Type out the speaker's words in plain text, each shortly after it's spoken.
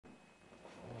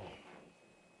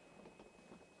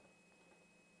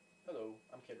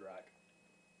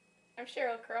I'm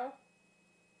Sheryl Crow.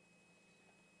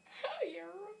 You're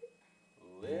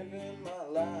right. Living my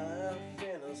life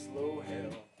in a slow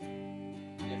hell.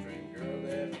 Different girl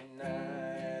every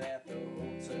night at the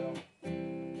hotel.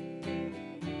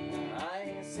 I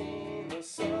ain't seen the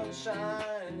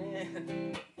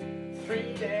sunshine in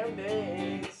 3 damn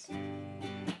days. I've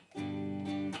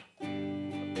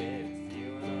been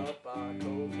fueling up on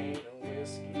cocaine and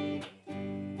whiskey,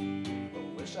 but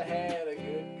wish I had a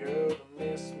good girl to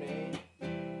miss me.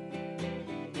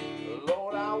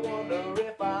 Lord, I wonder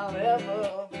if I'll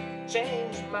ever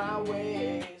change my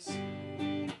ways.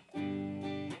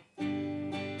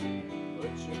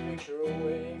 Put your picture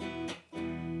away. I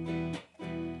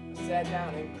sat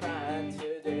down and cried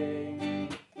today.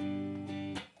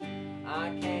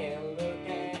 I can't look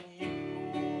at you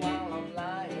while I'm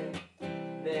lying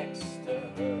next to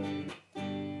her.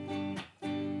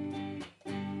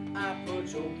 I put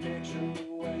your picture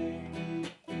away.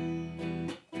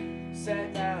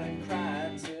 Sat down and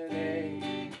cried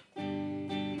today.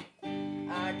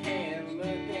 I can't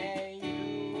look at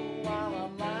you while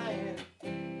I'm lying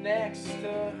next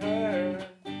to her.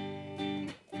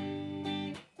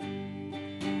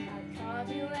 I called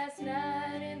you last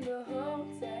night in the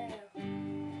hotel.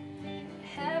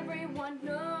 Everyone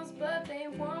knows, but they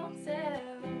won't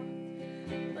tell.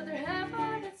 But their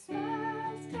half-hearted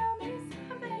smiles tell me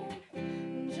something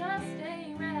just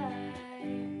ain't right.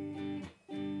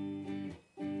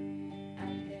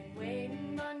 I've been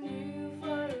waiting on you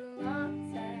for a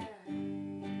long time,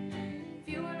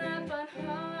 fueling up on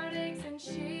heartaches and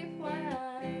cheap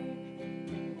wine.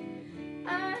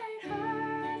 I'd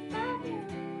heard from you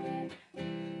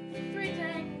for 3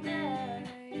 dang nights.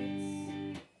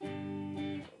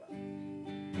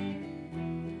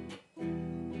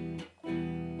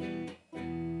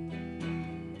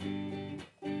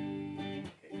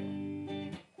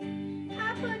 I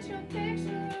put your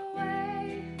picture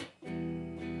away.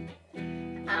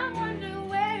 I wonder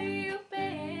where you've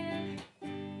been.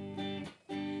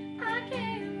 I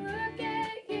can't look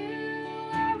at you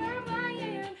while I'm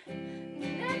lying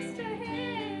next to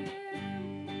him.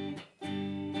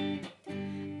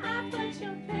 I put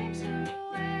your picture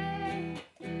away.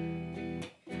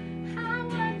 I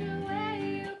wonder where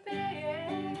you've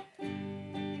been.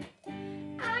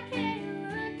 I can't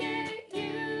look at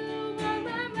you while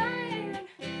I'm lying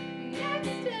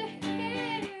next to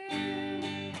him.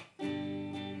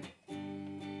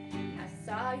 I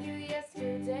saw you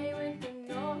yesterday with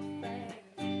an old friend.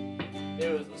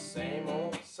 It was the same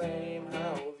old same,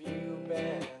 how have you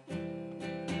been?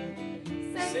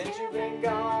 Since you've been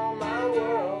gone, my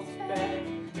world's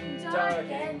been dark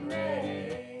and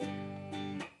gray.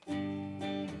 You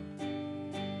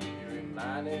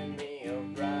reminded me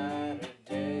of brighter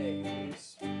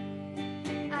days.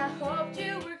 I hoped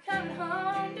you were coming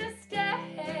home to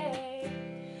stay.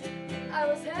 I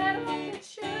was headed off to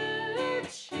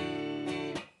church.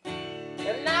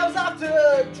 And I was off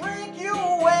to drink you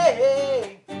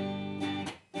away.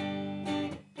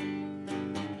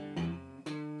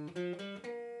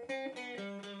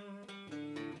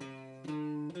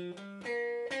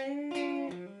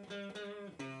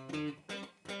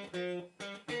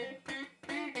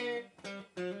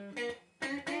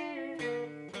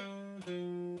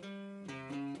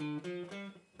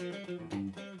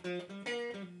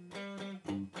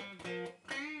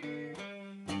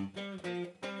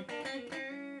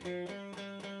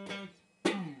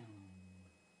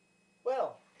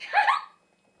 Well,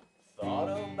 thought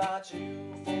about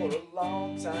you for a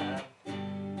long time.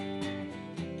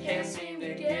 Can't seem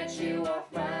to get you off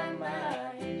my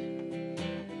mind.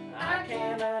 I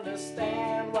can't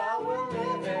understand why we're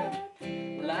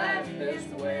living life this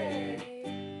way.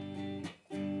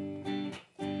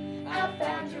 I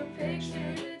found your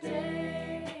picture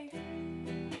today.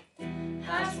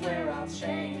 I swear I'll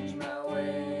change my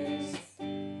ways.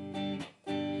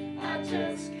 I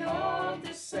just called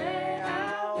to say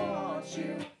I want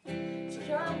you to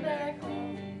come back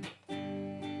home.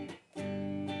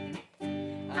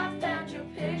 I found your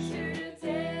picture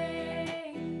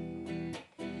today.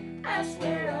 I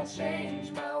swear I'll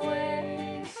change my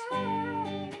ways.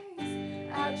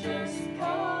 I just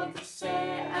called to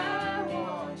say I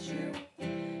want you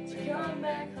to come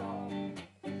back home.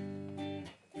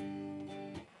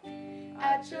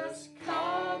 I just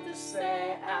called to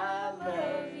say I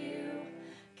love you.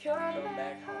 Come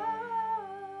back home.